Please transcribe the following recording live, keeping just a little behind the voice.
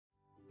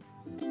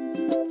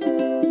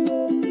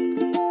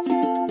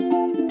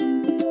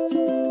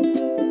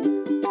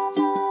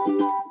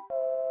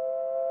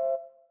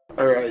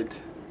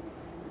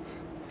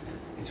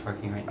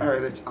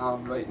it's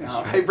on right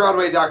now.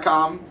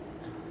 HeyBroadway.com.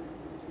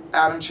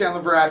 Adam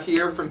Chanler-Berat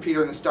here from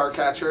Peter and the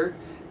Starcatcher,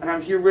 and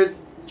I'm here with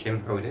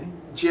Jim Hodun.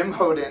 Jim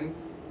Hodun.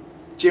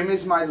 Jim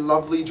is my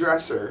lovely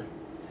dresser,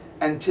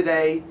 and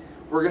today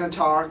we're going to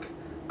talk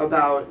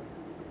about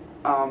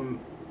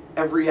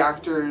every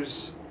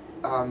actor's,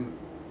 the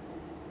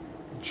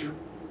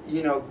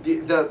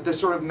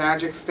sort of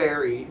magic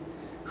fairy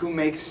who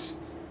makes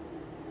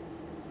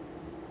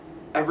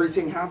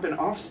everything happen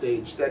off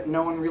stage that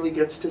no one really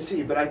gets to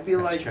see. But I feel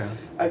like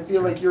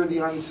you're the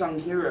unsung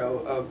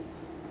hero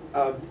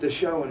of the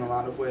show in a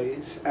lot of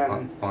ways,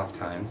 and off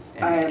times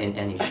in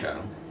any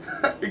show.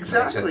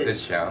 Exactly. Not just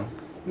this show.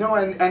 No,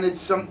 and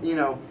it's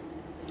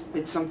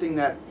it's something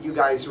that you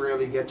guys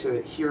rarely get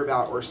to hear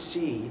about or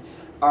see.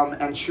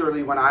 And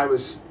surely when I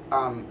was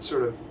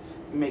sort of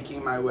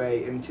making my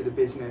way into the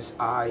business,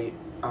 I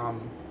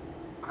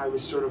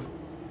was sort of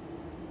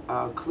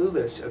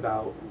clueless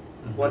about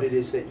what it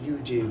is that you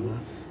do,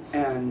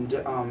 and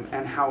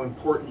how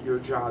important your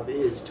job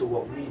is to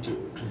what we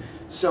do.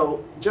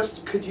 So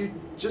could you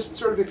just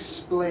sort of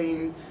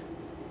explain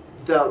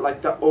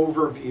the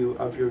overview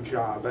of your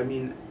job? I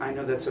mean, I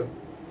know that's a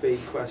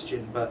vague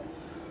question, but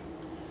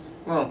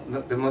well,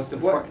 the most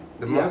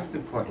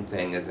important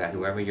thing is that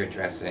whoever you're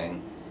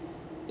dressing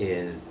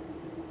is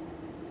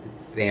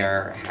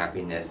their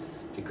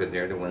happiness, because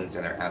they're the ones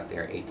that are out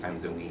there 8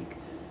 times a week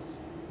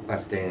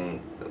busting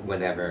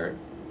whatever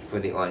for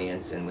the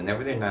audience, and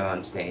whenever they're not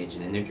on stage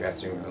and in their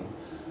dressing room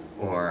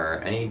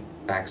or any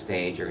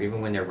backstage, or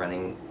even when they're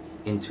running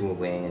into a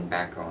wing and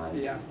back on,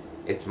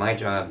 it's my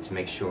job to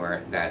make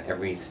sure that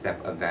every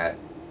step of that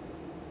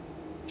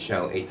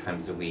show 8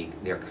 times a week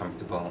they're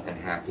comfortable and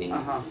happy,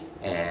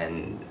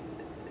 and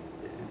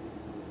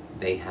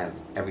they have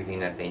everything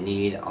that they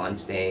need on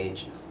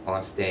stage,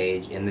 off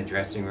stage, in the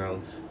dressing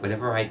room,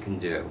 whatever I can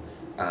do.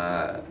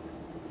 I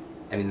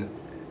mean,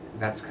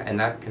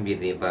 that can be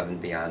the above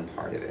and beyond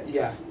part of it.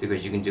 Yeah.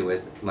 Because you can do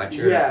as much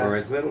or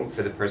as little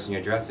for the person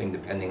you're dressing,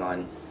 depending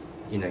on,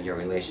 your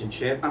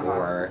relationship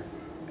or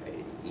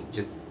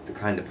just the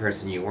kind of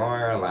person you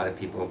are. A lot of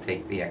people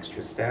take the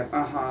extra step.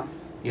 But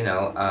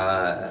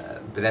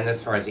then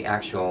as far as the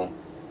actual,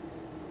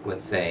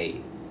 let's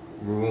say,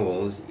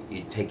 rules,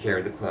 you take care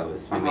of the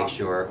clothes. You make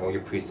sure all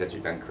your presets are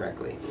done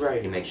correctly.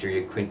 Right. You make sure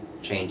your quick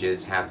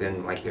changes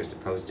happen like they're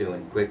supposed to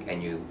and quick,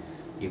 and you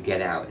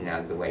get out and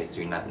out of the way, so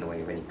you're not in the way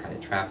of any kind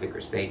of traffic or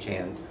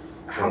stagehands.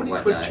 How many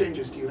quick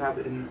changes do you have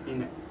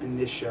in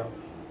this show?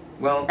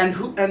 Well,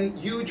 and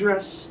you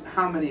dress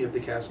how many of the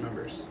cast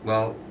members?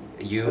 Well,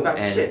 you about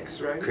and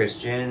 6, right?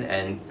 Christian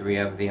and 3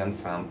 of the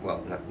ensemble.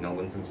 Well, no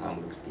one's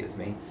ensemble. Excuse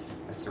me.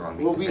 That's the wrong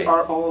thing to say. Well, we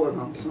are all an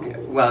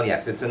ensemble. Well,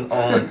 yes, it's an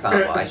all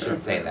ensemble. I should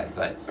say that,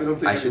 but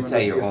I should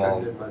say you're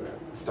all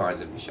stars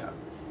of the show,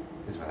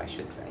 is what I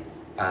should say.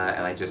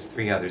 And I just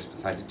 3 others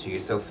besides the 2,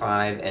 so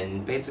 5,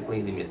 and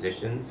basically the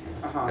musicians.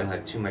 I don't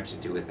have too much to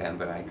do with them,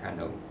 but I kind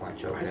of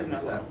watch over them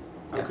as well.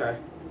 Yeah. Okay.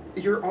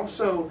 You're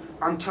also,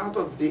 on top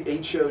of the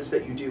 8 shows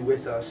that you do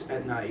with us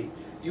at night,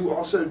 you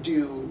also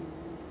do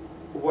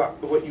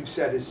what you've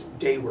said is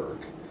day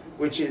work,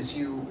 which is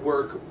you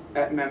work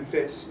at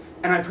Memphis.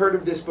 And I've heard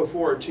of this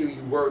before too.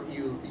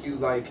 You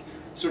like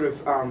sort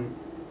of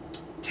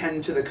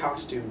tend to the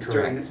costumes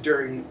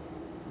during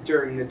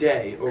the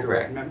day over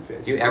at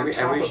Memphis. On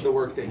top of the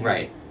work that you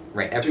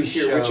every do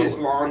here, show, which is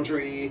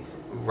laundry.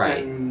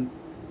 And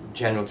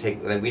general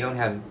we don't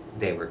have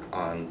day work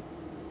on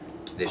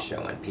this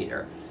show on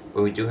Peter,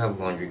 but we do have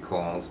laundry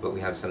calls. But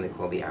we have something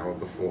called the hour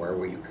before,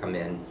 where you come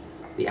in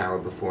the hour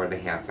before the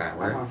half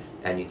hour,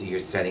 and you do your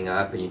setting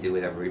up, and you do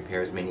whatever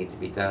repairs may need to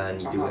be done.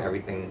 You do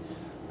everything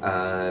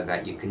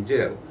that you can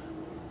do.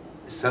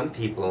 Some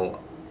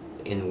people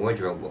in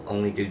wardrobe will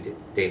only do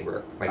day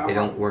work. Like they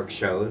don't work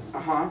shows.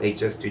 They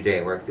just do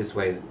day work. This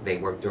way they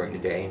work during the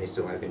day and they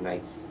still have their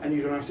nights. And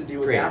you don't have to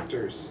deal with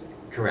actors.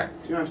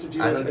 Correct. You don't have to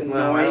deal with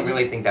annoying, I don't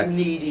really think that's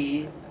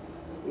needy.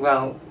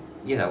 Well,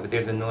 but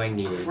there's annoying,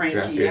 needy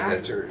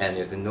dressers, and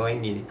there's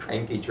annoying, needy,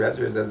 cranky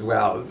dressers as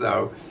well.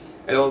 So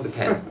it all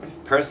depends.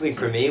 Personally,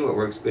 for me, what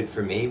works good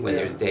for me when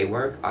there's day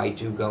work, I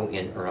do go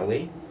in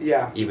early.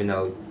 Yeah. Even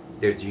though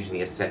there's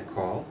usually a set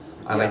call,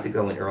 I like to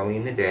go in early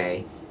in the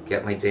day,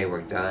 get my day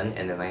work done,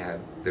 and then I have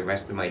the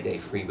rest of my day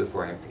free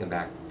before I have to come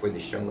back for the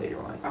show later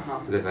on,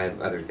 because I have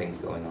other things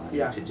going on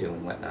to do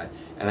and whatnot.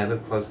 And I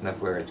live close enough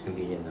where it's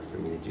convenient enough for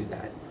me to do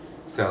that.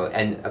 So,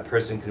 and a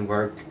person can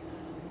work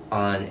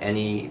on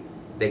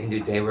they can do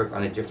day work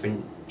on a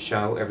different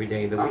show every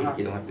day of the week.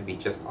 You don't have to be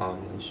just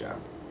on one show.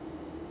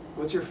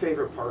 What's your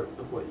favorite part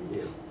of what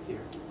you do here?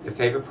 The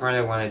favorite part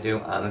I want to do,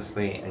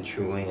 honestly and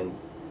truly, and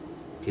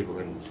people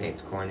can say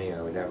it's corny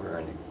or whatever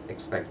and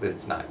expect, but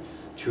it's not.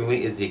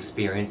 Truly is the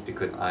experience,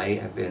 because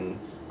I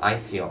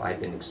feel I've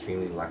been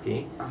extremely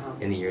lucky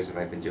in the years that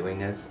I've been doing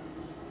this.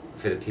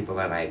 For the people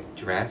that I've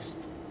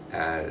dressed,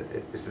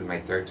 this is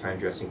my 3rd time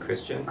dressing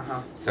Christian,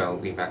 so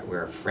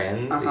we're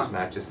friends. He's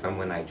not just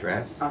someone I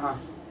dress.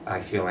 I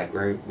feel like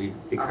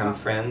we've become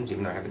friends,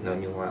 even though I haven't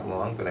known you a lot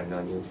long, but I've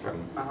known you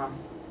from,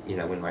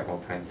 one of my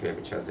all-time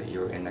favorite shows that you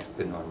were in, Next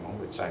to Normal,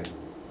 which I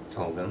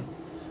told them.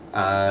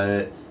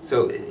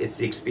 So it's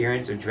the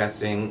experience of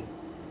dressing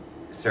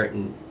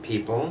certain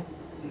people,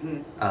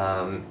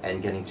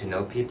 and getting to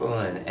know people,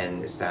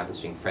 and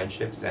establishing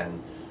friendships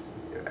and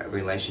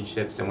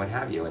relationships and what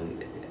have you.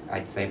 And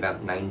I'd say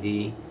about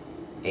 98%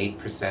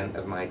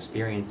 of my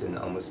experience in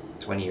almost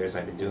 20 years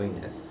I've been doing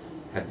this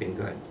have been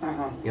good.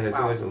 There's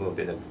always a little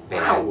bit of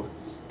bad. Wow,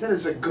 that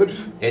is a good.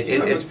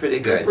 It's pretty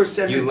good.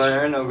 Percentage. You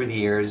learn over the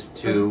years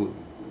to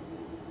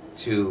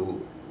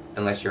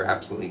unless you're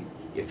absolutely,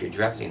 if you're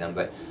dressing them,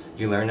 but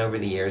you learn over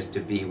the years to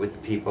be with the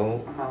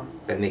people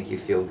that make you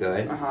feel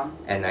good,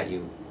 and that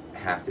you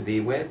have to be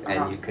with,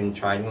 and you can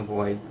try to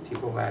avoid the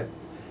people that.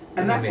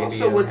 And that's maybe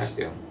also you don't have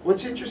to.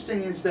 what's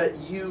interesting is that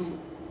you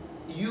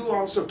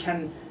also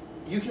can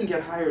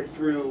get hired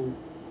through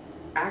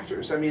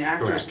actors. I mean,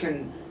 actors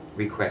can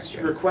request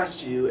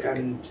you,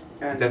 and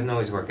it doesn't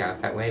always work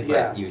out that way,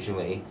 but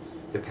usually,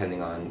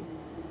 depending on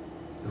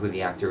who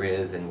the actor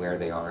is and where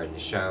they are in the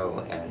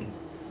show, and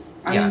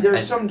I mean,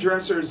 there's some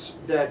dressers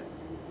that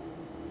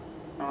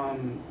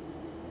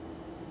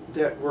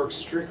that work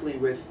strictly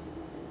with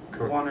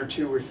one or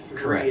two or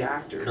three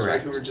actors,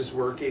 right, who are just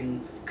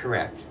working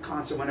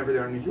constant whenever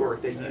they're in New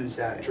York. They use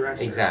that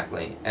dresser.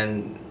 Exactly,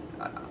 and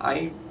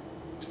I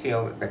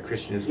feel that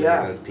Christian is one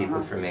of those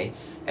people for me,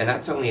 and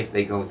that's only if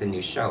they go with a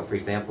new show. For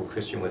example,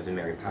 Christian was in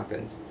Mary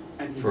Poppins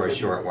for a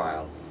short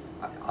while.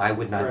 I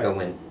would not go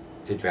in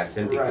to dress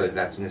him because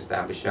that's an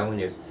established show, and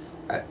there's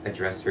a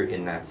dresser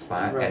in that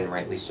slot, and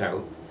rightly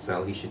so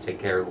he should take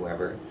care of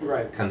whoever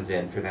comes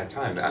in for that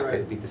time. It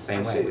would be the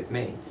same way with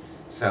me.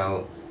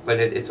 So, but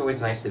it's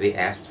always nice to be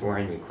asked for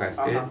and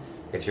requested.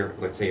 If you're,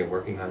 let's say you're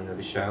working on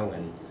another show,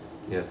 and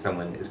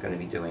someone is going to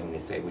be doing, and they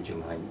say, "Would you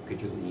mind?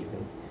 Could you leave?"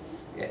 And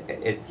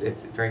it's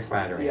very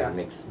flattering. And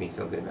it makes me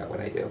feel good about what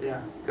I do.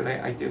 Because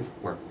I do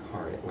work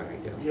hard at what I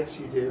do. Yes,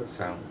 you do.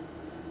 So,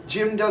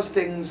 Jim does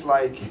things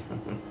like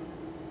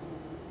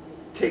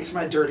takes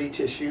my dirty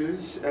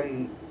tissues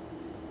and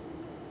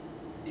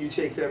you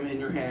take them in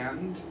your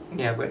hand.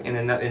 Yeah, but in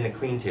a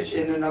clean tissue.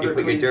 In another you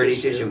put clean your dirty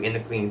tissue in the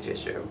clean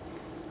tissue.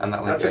 I'm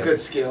not like that's a good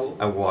skill.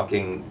 A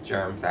walking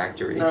germ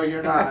factory. No,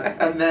 you're not.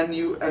 and then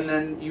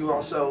you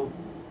also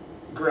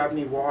grab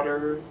me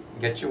water.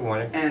 Get your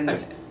water.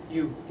 And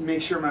you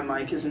make sure my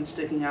mic isn't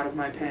sticking out of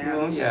my pants.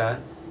 Well, yeah.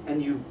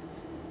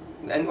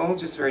 And all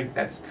just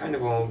that's kind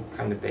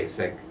of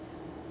basic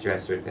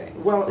dresser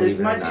things. Well, it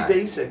might be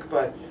basic,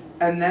 but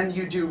and then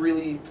you do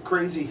really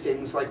crazy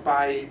things like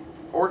buy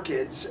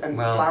orchids and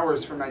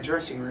flowers for my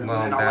dressing room,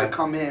 and I'll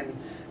come in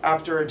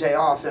after a day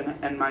off,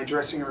 and my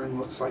dressing room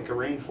looks like a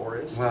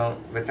rainforest. Well,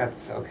 but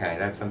that's okay.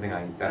 That's something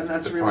that's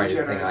the really part of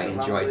the thing generous I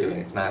enjoy doing.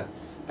 It's not.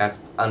 That's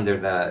under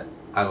the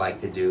I like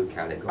to do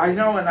category. I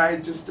know, and I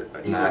just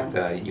I've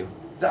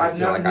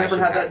never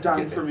had that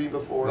done for me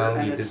before. Well,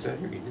 and you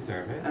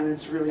deserve it. And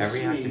it's really Every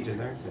sweet. actor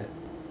deserves it.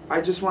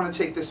 I just want to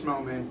take this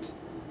moment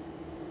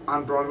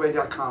on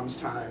Broadway.com's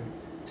time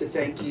to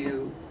thank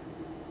you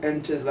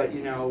and to let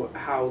you know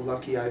how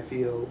lucky I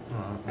feel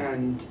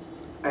and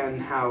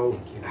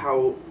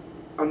how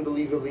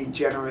unbelievably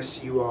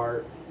generous you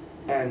are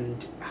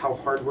and how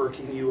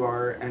hardworking you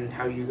are and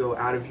how you go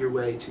out of your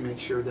way to make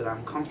sure that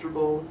I'm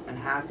comfortable and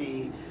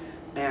happy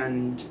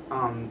and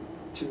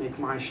to make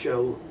my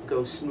show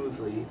go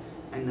smoothly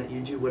and that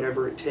you do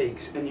whatever it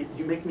takes. And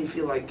you make me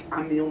feel like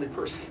I'm the only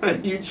person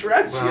that you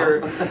dress here.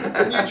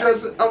 And you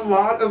dress a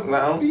lot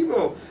of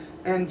people.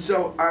 And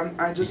so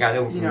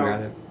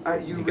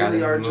you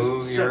really are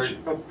just such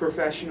a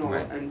professional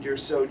and you're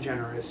so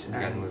generous. You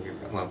gotta move your,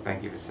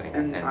 thank you for saying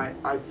that. And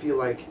I feel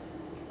like,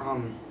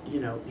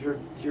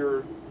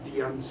 you're the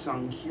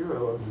unsung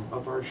hero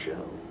of our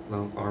show.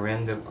 Well, our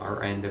end of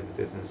the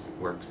business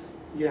works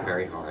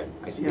very hard.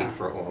 I speak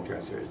for all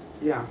dressers.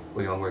 Yeah.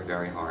 We all work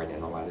very hard,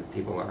 and a lot of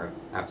people are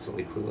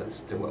absolutely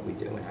clueless to what we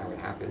do and how it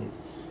happens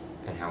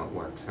and how it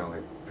works. So I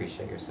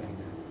appreciate your saying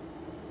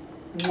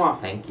that. Mwah.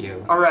 Thank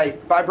you. All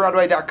right. Bye,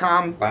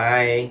 Broadway.com.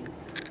 Bye.